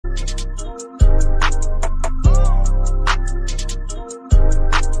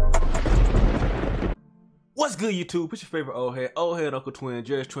What's good, YouTube? It's your favorite old head Uncle Twin,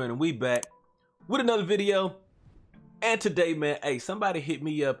 Jerry's Twin, and we back with another video. And today, man, hey, somebody hit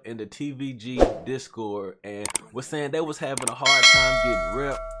me up in the TVG Discord and was saying they was having a hard time getting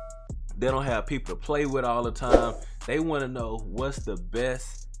rep. They don't have people to play with all the time. They want to know what's the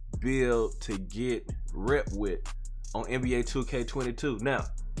best build to get rep with on NBA 2K22. Now,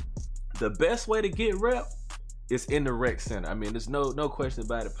 the best way to get rep is in the rec center. I mean, there's no question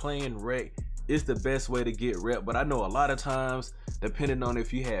about it. Playing rec is the best way to get rep, but I know a lot of times, depending on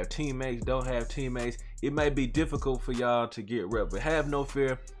if you have teammates, don't have teammates, it may be difficult for y'all to get rep. But have no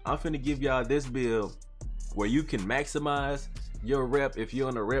fear, I'm finna give y'all this build where you can maximize your rep if you're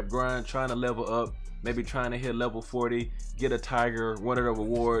on a rep grind, trying to level up, maybe trying to hit level 40, get a Tiger, one of the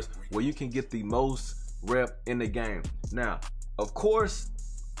rewards, where you can get the most rep in the game. Now, of course,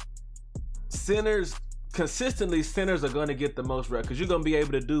 consistently centers are going to get the most rep because you're going to be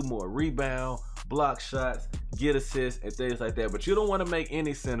able to do more rebound, block shots, get assists, and things like that. But you don't want to make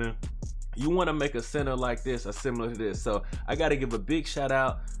any center. You want to make a center like this or similar to this. So I got to give a big shout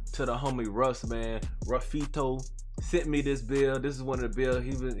out to the homie Russ, man. Rafito sent me this build. This is one of the builds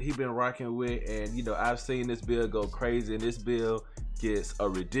he been rocking with, and you know, I've seen this build go crazy, and this build gets a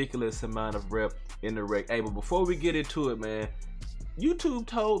ridiculous amount of rep in the rec. Hey, but before we get into it, man, YouTube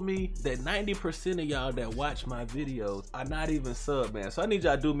told me that 90% of y'all that watch my videos are not even sub, man. So I need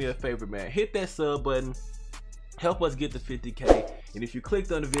y'all to do me a favor, man. Hit that sub button. Help us get to 50K. And if you clicked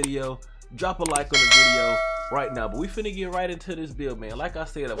on the video, drop a like on the video right now. But we finna get right into this build, man. Like I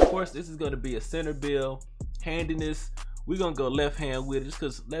said, of course, this is gonna be a center build. Handiness, we're gonna go left hand with it, just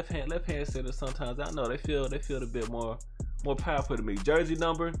cause left hand center sometimes, I know they feel a bit more powerful to me. Jersey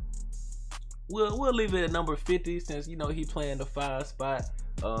number, We'll leave it at number 50 since, you know, he playing the 5 spot.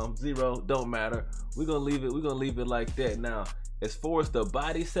 0 don't matter. We're gonna leave it like that. Now, as far as the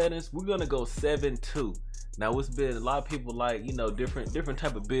body settings, we're gonna go 7-2. Now, it's been a lot of people like, you know, different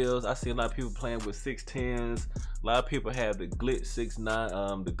type of builds. I see a lot of people playing with 6'10s. A lot of people have the Glitch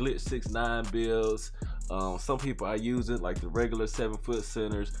 6'9, the Glitch 6'9 builds. Some people are using like the regular 7-foot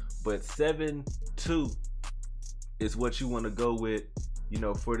centers, but 7-2 is what you want to go with, you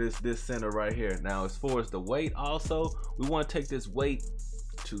know, for this center right here. Now, as far as the weight, also, we want to take this weight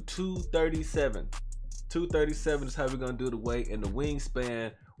to 237. 237 is how we're going to do the weight. And the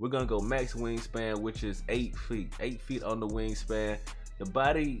wingspan, we're going to go max wingspan, which is 8 feet. 8 feet on the wingspan. The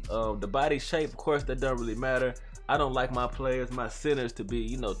body shape, of course, that doesn't really matter. I don't like my centers to be,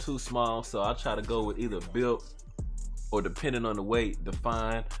 you know, too small. So I'll try to go with either built or, depending on the weight,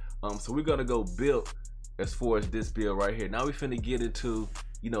 define. So we're going to go built as far as this build right here. Now we finna get into,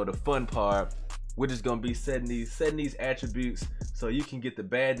 you know, the fun part. We're just gonna be setting these attributes so you can get the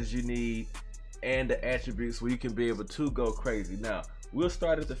badges you need and the attributes where you can be able to go crazy. Now, we'll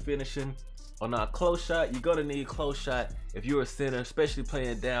start at the finishing. On our close shot, you're gonna need close shot if you're a center, especially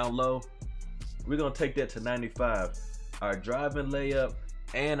playing down low. We're gonna take that to 95. Our driving layup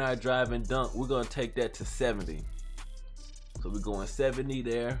and our driving dunk, we're gonna take that to 70. So we're going 70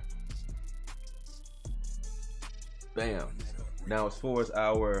 there. Bam. Now, as far as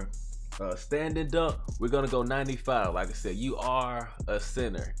our standing dunk, we're gonna go 95. Like I said, you are a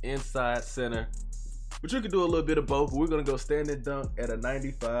center, inside center, but you can do a little bit of both. But we're gonna go standing dunk at a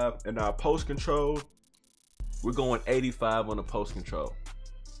 95, and our post control, we're going 85 on the post control.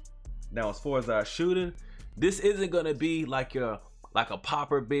 Now, as far as our shooting, this isn't gonna be like a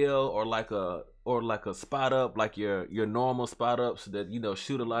popper build or like a spot up, like your normal spot ups that, you know,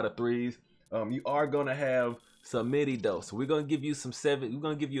 shoot a lot of threes. You are gonna have some midi though, so we're gonna give you we're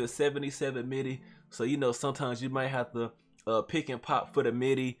gonna give you a 77 midi. So, you know, sometimes you might have to pick and pop for the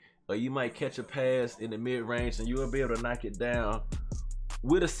midi, or you might catch a pass in the mid range and you will be able to knock it down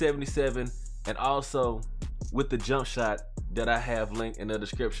with a 77, and also with the jump shot that I have linked in the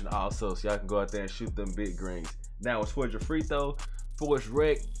description also, so y'all can go out there and shoot them big greens. Now, as far as your free throw, for its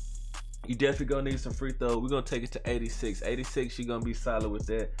rec, you definitely gonna need some free throw. We're gonna take it to 86. 86, you're gonna be solid with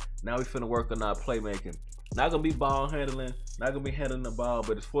that. Now we finna work on our playmaking. Not gonna be ball handling, not gonna be handling the ball,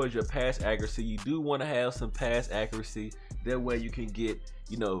 but as far as your pass accuracy, you do want to have some pass accuracy. That way you can get,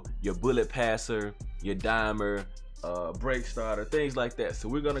 you know, your bullet passer, your dimer, break starter, things like that. So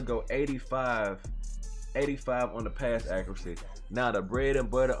we're gonna go 85 on the pass accuracy. Now, the bread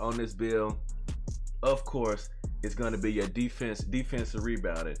and butter on this build, of course, is gonna be your defensive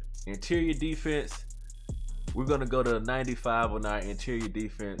rebounding. Interior defense, we're gonna go to 95 on our interior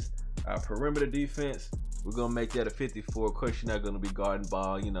defense. Our perimeter defense, we're gonna make that a 54. Of course, you're not gonna be guarding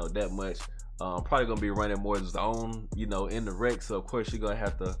ball, you know, that much. Probably gonna be running more zone, you know, in the rec. So of course you're gonna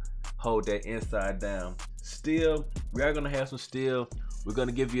have to hold that inside down. Steal, we are gonna have some steal. We're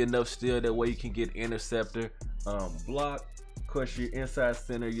gonna give you enough steal that way you can get interceptor. Block, of course, your inside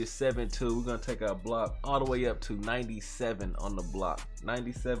center, you're 7'2". We're gonna take our block all the way up to 97 on the block.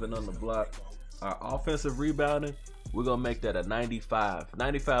 97 on the block. Our offensive rebounding, we're gonna make that a 95.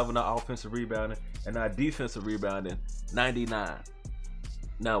 95 on our offensive rebounding, and our defensive rebounding, 99.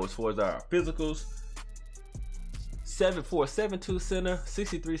 Now, as far as our physicals, 7'4", 7'2" center,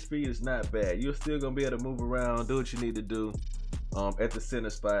 63 speed is not bad. You're still gonna be able to move around, do what you need to do at the center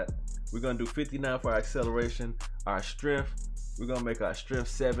spot. We're gonna do 59 for our acceleration. Our strength, we're gonna make our strength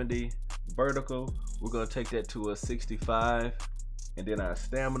 70. Vertical, we're gonna take that to a 65. And then our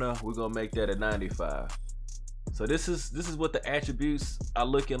stamina, we're gonna make that a 95. So this is what the attributes are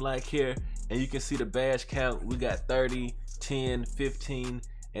looking like here. And you can see the badge count. We got 30, 10, 15,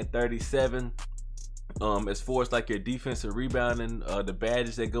 and 37. As far as like your defensive rebounding, the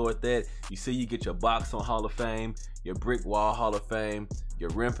badges that go with that, you see you get your box on Hall of Fame, your brick wall Hall of Fame, your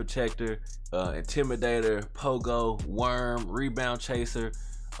rim protector, intimidator, pogo, worm, rebound chaser.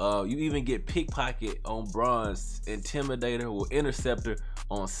 You even get pickpocket on bronze, intimidator or interceptor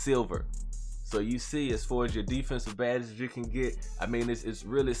on silver. So you see, as far as your defensive badges you can get, I mean, it's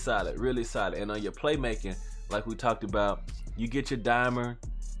really solid, really solid. And on your playmaking, like we talked about, you get your dimer,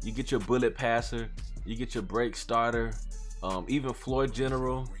 you get your bullet passer, you get your break starter, even floor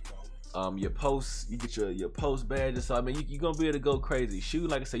general, your post, you get your post badges. So I mean, you're gonna be able to go crazy. Shoot,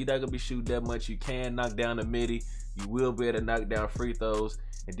 like I said, you're not gonna be shooting that much. You can knock down the midi, you will be able to knock down free throws,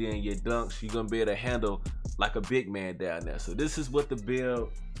 and then your dunks, you're gonna be able to handle like a big man down there. So this is what the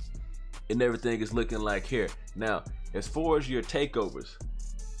build and everything is looking like here. Now, as far as your takeovers,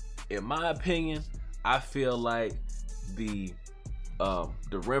 in my opinion, I feel like the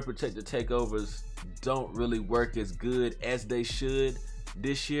rim protector takeovers don't really work as good as they should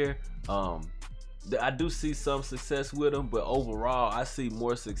this year. I do see some success with them, but overall I see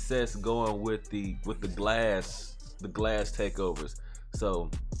more success going with the glass takeovers.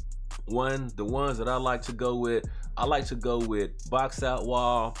 So the ones that I like to go with box out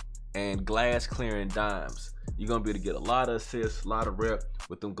wall and glass clearing dimes. You're gonna be able to get a lot of assists, a lot of rep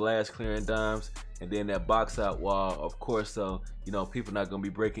with them glass clearing dimes, and then that box out wall, of course, so you know people not gonna be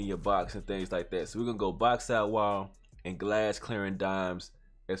breaking your box and things like that. So we're gonna go box out wall and glass clearing dimes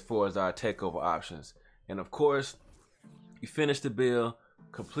as far as our takeover options. And of course, you finish the build,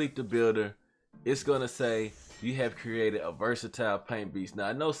 complete the builder, it's gonna say you have created a versatile paint beast. Now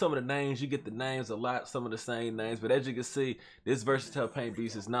I know some of the names, you get the names a lot, some of the same names, but as you can see, this versatile paint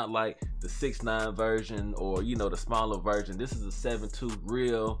beast is not like the 6'9" version or you know the smaller version. This is a 7'2"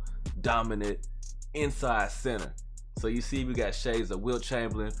 real dominant inside center. So you see we got shades of Wilt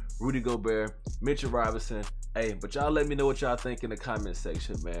Chamberlain, Rudy Gobert, Mitchell Robinson. Hey, but y'all let me know what y'all think in the comment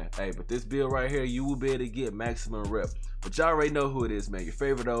section, man. Hey, but this build right here, you will be able to get maximum rep. But y'all already know who it is, man. Your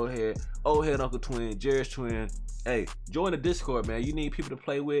favorite old head Uncle Twin, Jared's twin. Hey, join the Discord, man. You need people to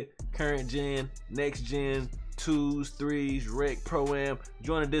play with, current gen, next gen, 2s, 3s, rec, pro-am.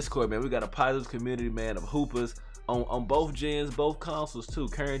 Join the Discord, man. We got a positive community, man, of hoopers on both gens, both consoles too.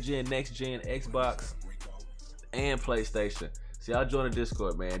 Current gen, next gen, Xbox, and PlayStation. So y'all join the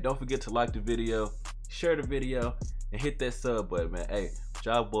Discord, man. Don't forget to like the video, share the video, and hit that sub button, man. Hey,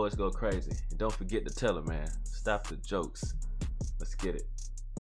 y'all boys go crazy. And don't forget to tell them, man, stop the jokes. Let's get it.